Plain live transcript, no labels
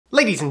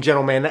Ladies and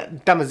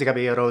gentlemen, damas y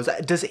caballeros,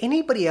 does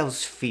anybody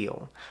else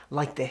feel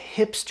like the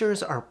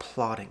hipsters are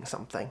plotting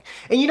something?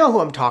 And you know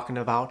who I'm talking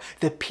about,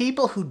 the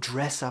people who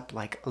dress up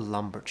like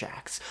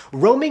lumberjacks,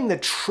 roaming the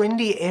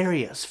trendy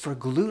areas for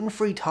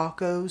gluten-free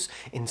tacos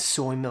and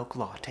soy milk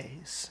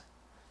lattes.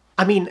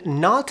 I mean,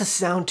 not to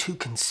sound too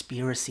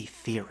conspiracy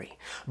theory,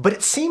 but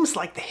it seems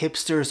like the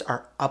hipsters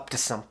are up to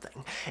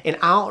something. And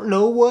I don't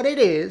know what it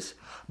is,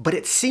 but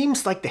it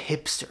seems like the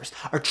hipsters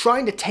are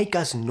trying to take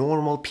us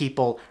normal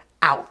people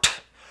out,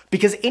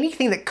 because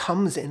anything that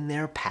comes in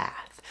their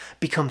path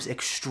becomes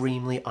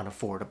extremely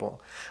unaffordable,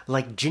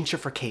 like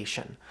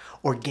gentrification,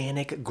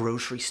 organic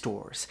grocery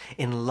stores,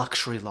 and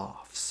luxury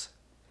lofts.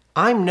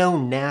 I'm no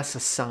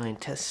NASA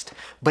scientist,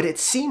 but it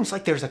seems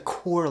like there's a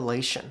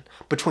correlation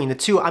between the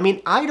two. I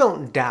mean, I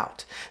don't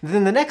doubt that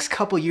in the next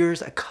couple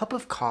years, a cup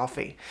of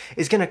coffee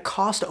is going to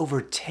cost over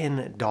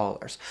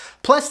 $10.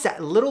 Plus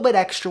that little bit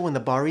extra when the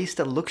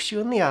barista looks you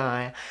in the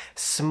eye,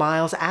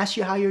 smiles, asks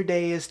you how your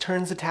day is,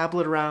 turns the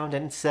tablet around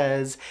and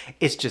says,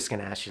 it's just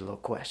going to ask you a little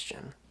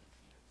question.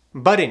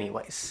 But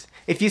anyways,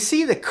 if you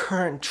see the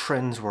current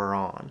trends we're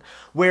on,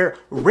 where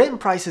rent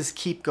prices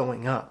keep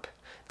going up,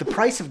 the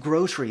price of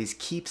groceries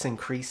keeps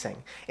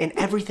increasing, and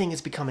everything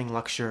is becoming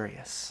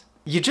luxurious.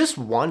 You just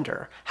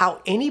wonder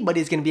how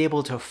anybody's going to be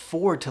able to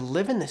afford to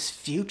live in this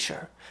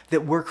future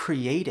that we're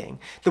creating.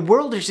 The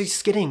world is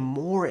just getting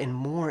more and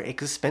more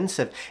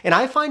expensive, and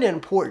I find it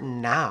important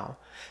now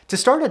to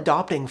start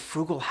adopting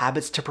frugal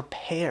habits to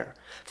prepare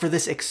for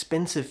this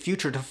expensive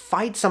future, to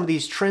fight some of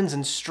these trends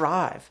and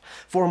strive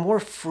for a more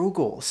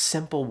frugal,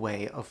 simple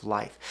way of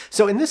life.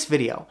 So in this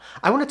video,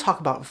 I want to talk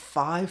about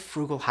 5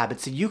 frugal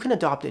habits that you can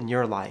adopt in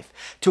your life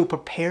to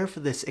prepare for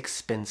this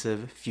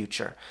expensive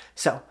future.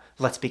 So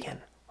let's begin.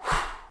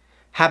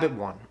 Habit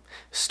 1,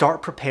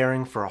 start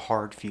preparing for a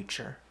hard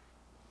future.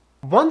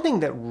 One thing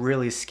that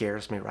really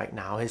scares me right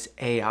now is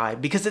AI,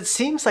 because it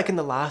seems like in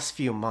the last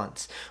few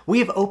months, we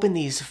have opened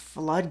these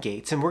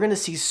floodgates and we're going to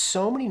see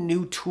so many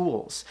new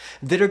tools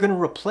that are going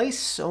to replace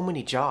so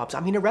many jobs.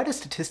 I mean, I read a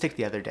statistic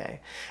the other day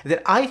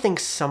that I think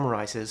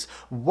summarizes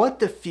what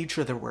the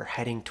future that we're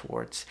heading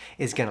towards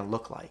is going to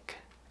look like.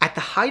 At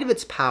the height of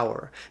its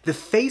power, the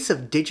face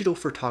of digital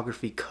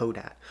photography,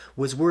 Kodak,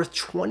 was worth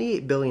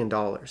 $28 billion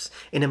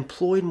and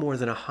employed more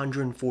than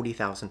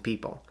 140,000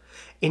 people.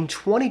 In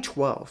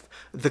 2012,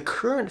 the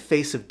current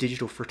face of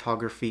digital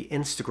photography,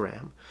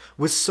 Instagram,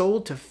 was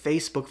sold to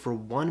Facebook for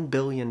 $1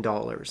 billion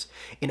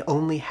and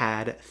only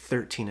had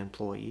 13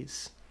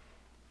 employees.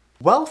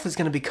 Wealth is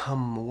going to become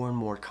more and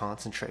more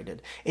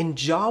concentrated, and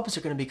jobs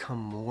are going to become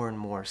more and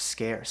more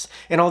scarce.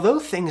 And although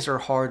things are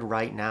hard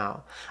right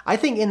now, I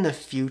think in the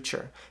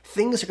future,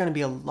 things are going to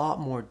be a lot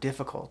more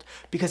difficult,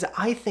 because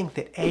I think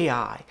that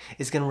AI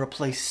is going to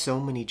replace so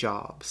many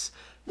jobs.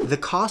 The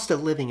cost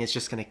of living is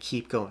just going to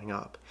keep going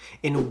up,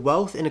 and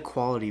wealth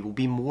inequality will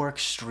be more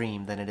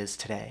extreme than it is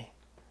today.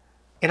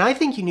 And I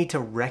think you need to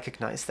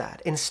recognize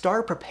that and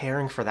start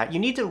preparing for that. You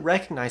need to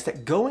recognize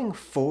that going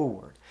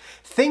forward,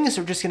 things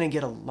are just going to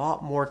get a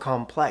lot more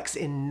complex,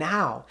 and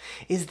now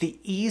is the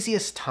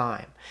easiest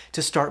time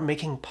to start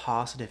making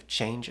positive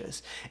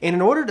changes. And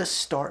in order to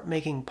start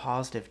making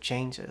positive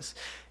changes,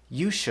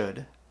 you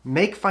should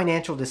make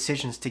financial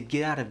decisions to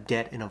get out of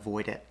debt and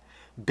avoid it.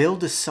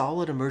 Build a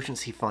solid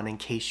emergency fund in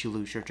case you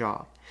lose your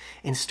job,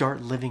 and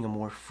start living a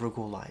more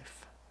frugal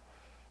life.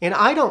 And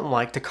I don't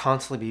like to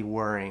constantly be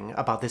worrying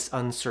about this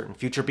uncertain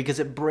future, because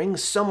it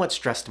brings so much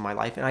stress to my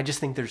life, and I just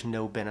think there's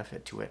no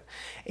benefit to it.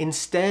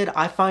 Instead,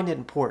 I find it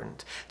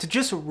important to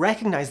just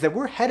recognize that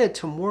we're headed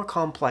to more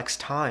complex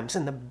times,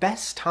 and the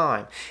best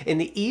time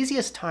and the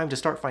easiest time to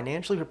start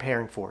financially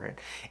preparing for it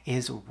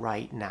is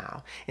right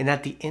now. And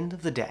at the end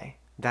of the day,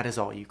 that is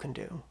all you can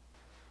do.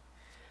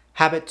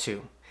 Habit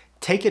 2.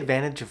 Take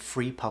advantage of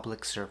free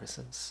public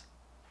services.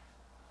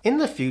 In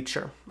the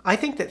future, I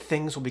think that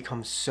things will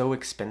become so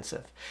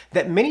expensive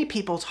that many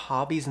people's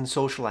hobbies and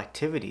social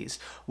activities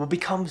will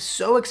become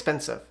so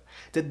expensive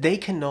that they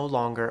can no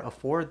longer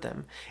afford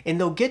them. And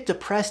they'll get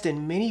depressed,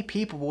 and many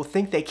people will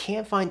think they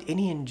can't find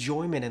any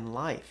enjoyment in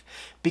life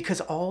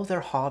because all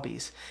their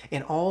hobbies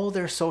and all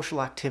their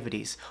social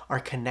activities are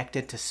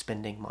connected to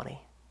spending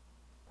money.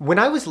 When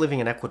I was living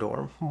in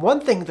Ecuador, one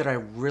thing that I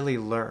really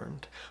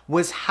learned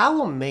was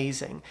how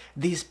amazing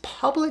these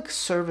public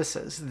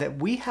services that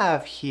we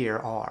have here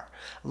are,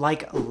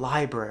 like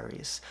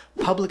libraries,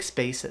 public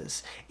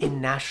spaces, and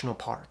national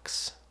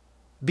parks.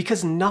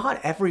 Because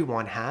not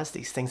everyone has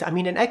these things. I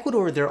mean, in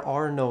Ecuador, there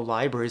are no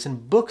libraries,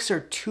 and books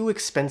are too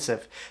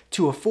expensive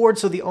to afford,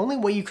 so the only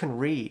way you can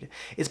read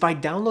is by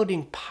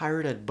downloading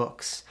pirated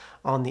books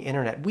on the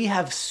internet. We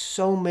have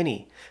so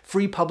many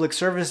free public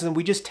services, and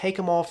we just take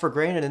them all for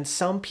granted, and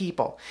some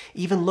people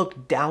even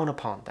look down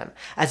upon them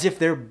as if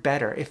they're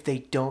better if they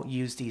don't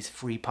use these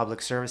free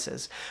public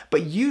services.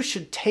 But you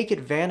should take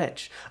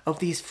advantage of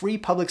these free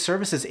public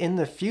services in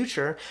the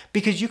future,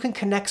 because you can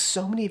connect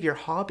so many of your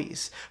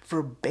hobbies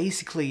for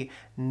basically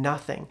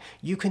nothing.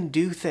 You can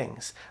do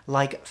things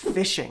like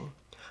fishing,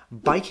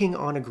 biking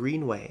on a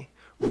greenway,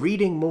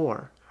 reading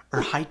more, or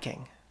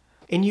hiking.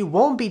 And you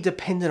won't be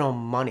dependent on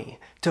money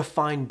to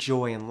find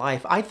joy in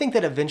life. I think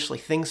that eventually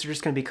things are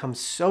just going to become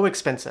so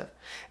expensive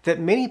that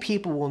many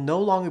people will no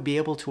longer be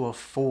able to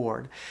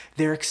afford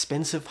their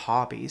expensive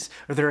hobbies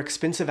or their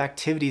expensive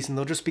activities, and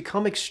they'll just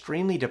become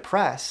extremely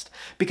depressed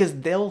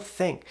because they'll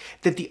think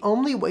that the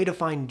only way to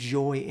find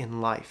joy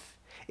in life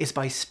is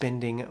by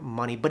spending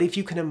money. But if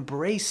you can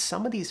embrace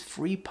some of these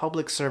free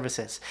public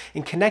services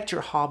and connect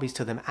your hobbies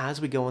to them as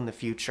we go in the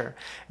future,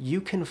 you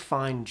can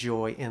find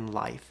joy in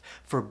life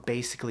for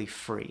basically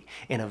free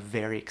in a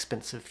very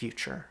expensive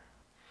future.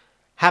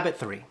 Habit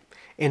 3,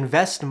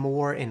 invest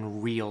more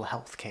in real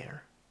healthcare.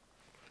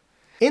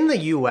 In the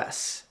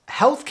US,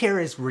 healthcare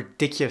is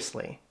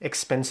ridiculously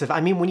expensive.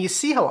 I mean, when you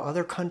see how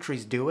other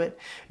countries do it,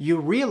 you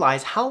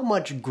realize how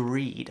much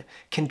greed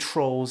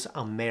controls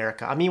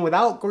America. I mean,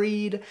 without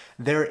greed,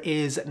 there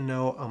is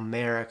no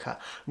America.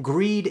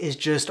 Greed is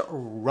just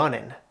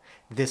running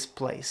this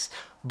place.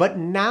 But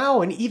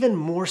now, and even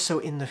more so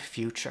in the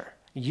future,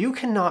 you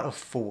cannot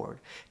afford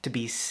to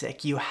be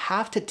sick. You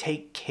have to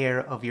take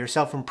care of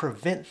yourself and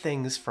prevent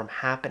things from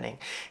happening.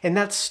 And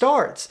that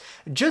starts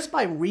just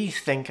by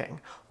rethinking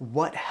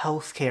what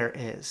healthcare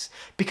is.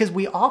 Because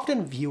we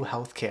often view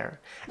healthcare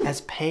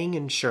as paying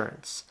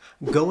insurance,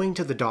 going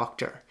to the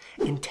doctor,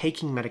 and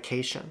taking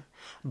medication.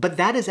 But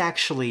that is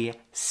actually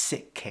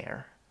sick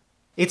care.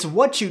 It's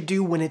what you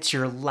do when it's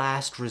your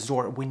last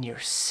resort, when you're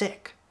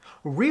sick.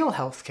 Real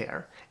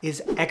healthcare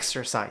is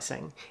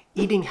exercising,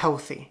 eating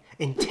healthy,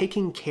 and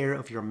taking care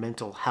of your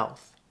mental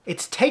health.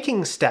 It's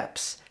taking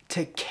steps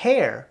to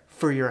care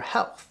for your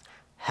health.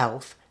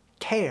 Health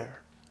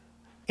care.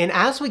 And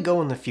as we go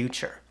in the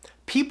future,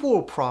 people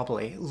will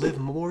probably live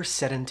more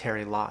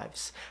sedentary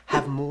lives,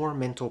 have more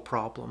mental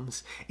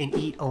problems, and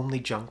eat only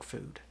junk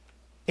food.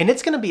 And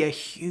it's going to be a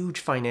huge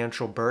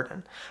financial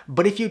burden.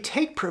 But if you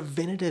take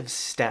preventative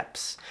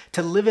steps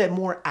to live a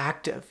more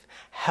active,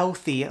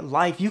 healthy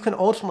life, you can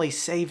ultimately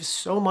save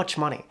so much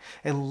money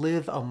and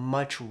live a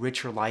much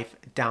richer life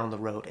down the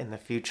road in the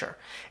future.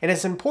 And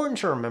it's important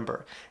to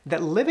remember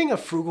that living a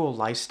frugal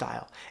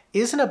lifestyle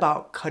isn't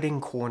about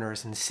cutting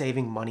corners and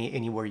saving money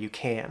anywhere you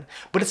can,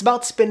 but it's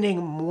about spending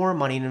more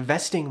money and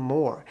investing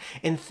more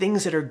in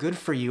things that are good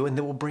for you and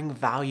that will bring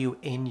value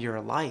in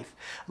your life,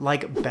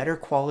 like better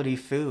quality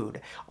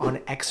food, on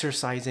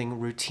exercising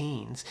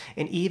routines,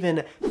 and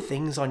even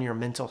things on your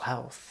mental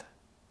health.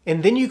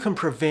 And then you can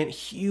prevent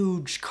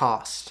huge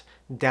costs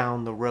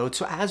down the road.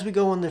 So as we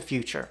go in the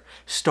future,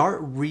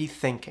 start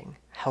rethinking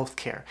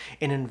healthcare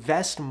and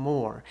invest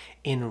more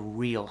in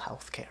real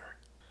healthcare.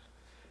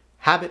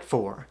 Habit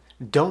 4,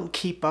 don't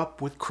keep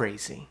up with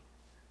crazy.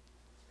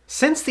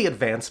 Since the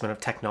advancement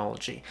of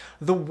technology,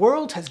 the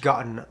world has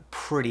gotten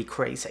pretty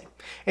crazy.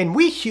 And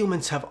we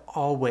humans have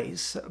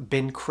always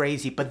been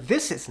crazy, but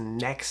this is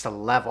next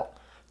level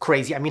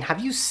crazy. I mean, have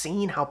you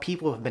seen how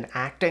people have been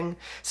acting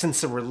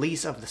since the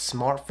release of the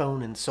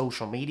smartphone and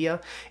social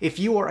media? If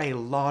you are a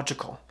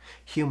logical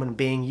human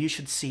being, you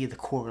should see the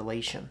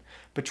correlation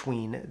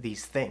between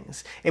these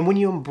things. And when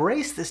you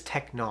embrace this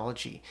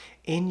technology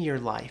in your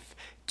life,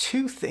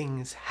 two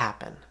things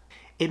happen.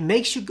 It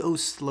makes you go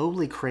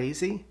slowly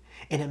crazy,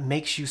 and it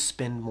makes you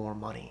spend more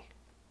money.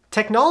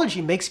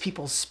 Technology makes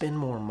people spend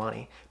more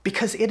money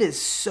because it is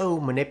so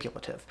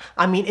manipulative.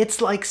 I mean,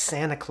 it's like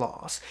Santa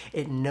Claus.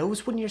 It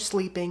knows when you're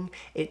sleeping,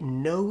 it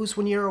knows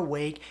when you're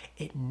awake,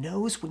 it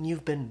knows when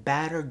you've been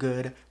bad or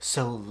good,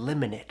 so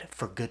limit it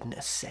for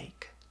goodness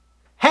sake.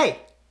 Hey,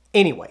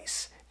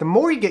 anyways, the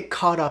more you get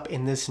caught up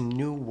in this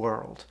new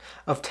world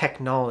of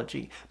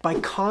technology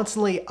by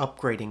constantly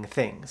upgrading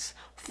things,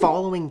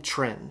 following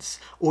trends,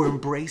 or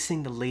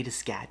embracing the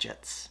latest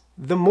gadgets,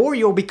 the more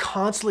you'll be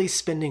constantly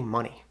spending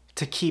money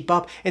to keep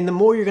up, and the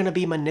more you're going to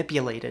be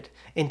manipulated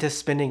into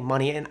spending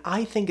money. And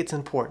I think it's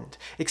important,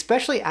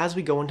 especially as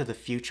we go into the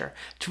future,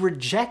 to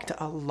reject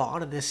a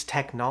lot of this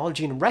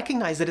technology and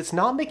recognize that it's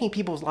not making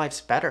people's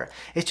lives better.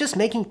 It's just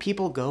making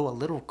people go a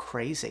little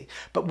crazy.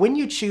 But when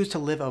you choose to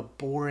live a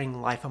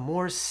boring life, a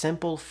more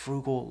simple,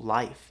 frugal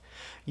life,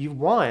 you,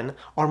 one,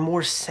 are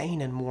more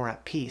sane and more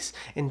at peace,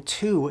 and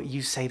two,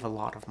 you save a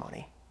lot of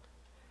money.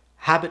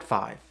 Habit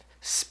 5,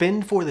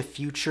 spend for the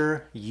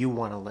future you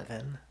want to live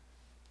in.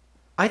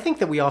 I think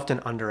that we often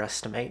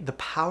underestimate the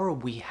power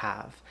we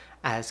have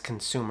as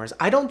consumers.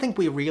 I don't think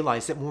we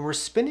realize that when we're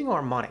spending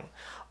our money,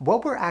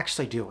 what we're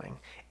actually doing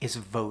is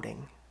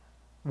voting.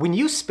 When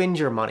you spend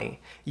your money,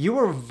 you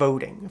are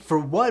voting for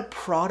what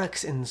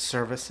products and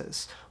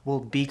services will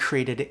be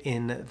created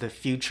in the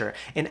future.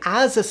 And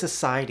as a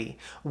society,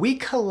 we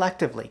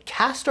collectively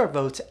cast our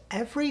votes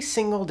every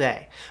single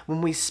day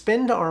when we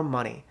spend our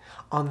money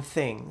on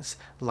things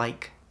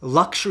like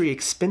luxury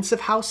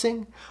expensive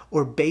housing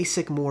or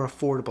basic more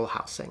affordable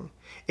housing,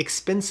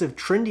 expensive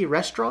trendy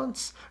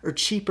restaurants or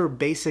cheaper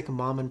basic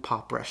mom and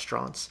pop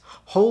restaurants,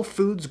 Whole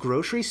Foods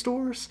grocery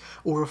stores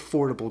or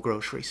affordable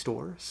grocery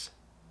stores.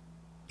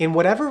 And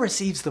whatever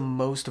receives the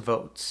most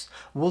votes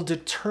will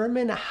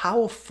determine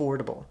how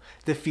affordable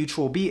the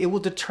future will be. It will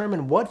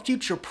determine what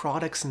future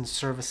products and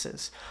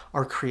services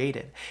are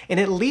created. And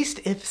at least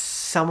if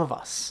some of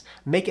us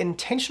make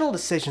intentional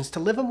decisions to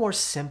live a more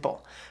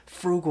simple,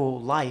 frugal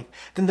life,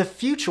 then the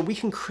future, we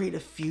can create a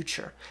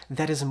future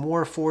that is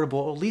more affordable,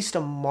 or at least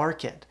a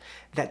market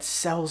that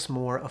sells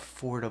more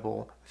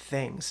affordable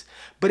things.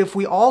 But if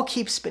we all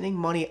keep spending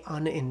money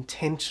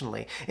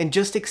unintentionally and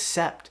just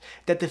accept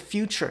that the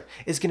future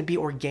is going to be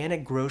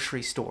organic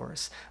grocery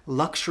stores,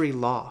 luxury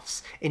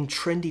lofts, and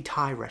trendy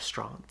Thai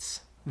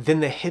restaurants,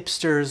 then the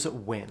hipsters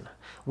win.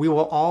 We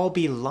will all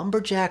be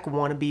lumberjack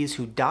wannabes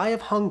who die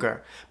of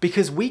hunger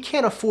because we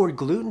can't afford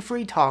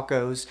gluten-free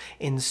tacos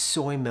and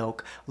soy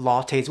milk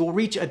lattes. We'll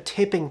reach a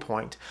tipping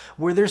point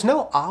where there's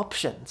no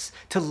options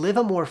to live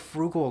a more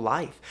frugal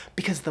life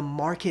because the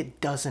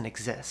market doesn't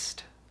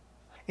exist.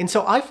 And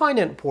so I find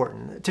it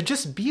important to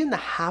just be in the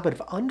habit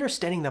of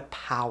understanding the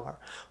power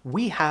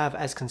we have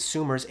as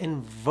consumers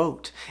and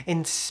vote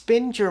and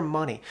spend your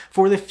money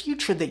for the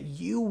future that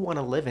you want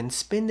to live in.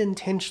 Spend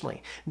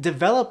intentionally.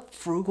 Develop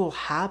frugal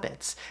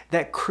habits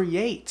that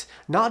create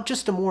not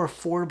just a more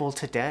affordable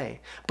today,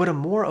 but a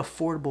more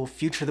affordable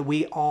future that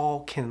we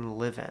all can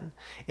live in.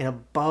 And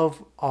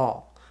above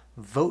all,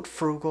 vote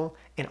frugal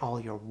and all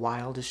your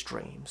wildest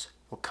dreams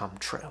will come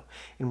true.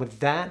 And with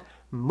that,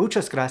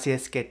 muchas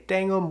gracias. Que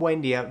tenga un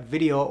buen día.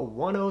 Video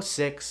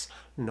 106.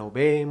 Nos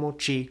vemos,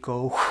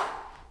 chicos.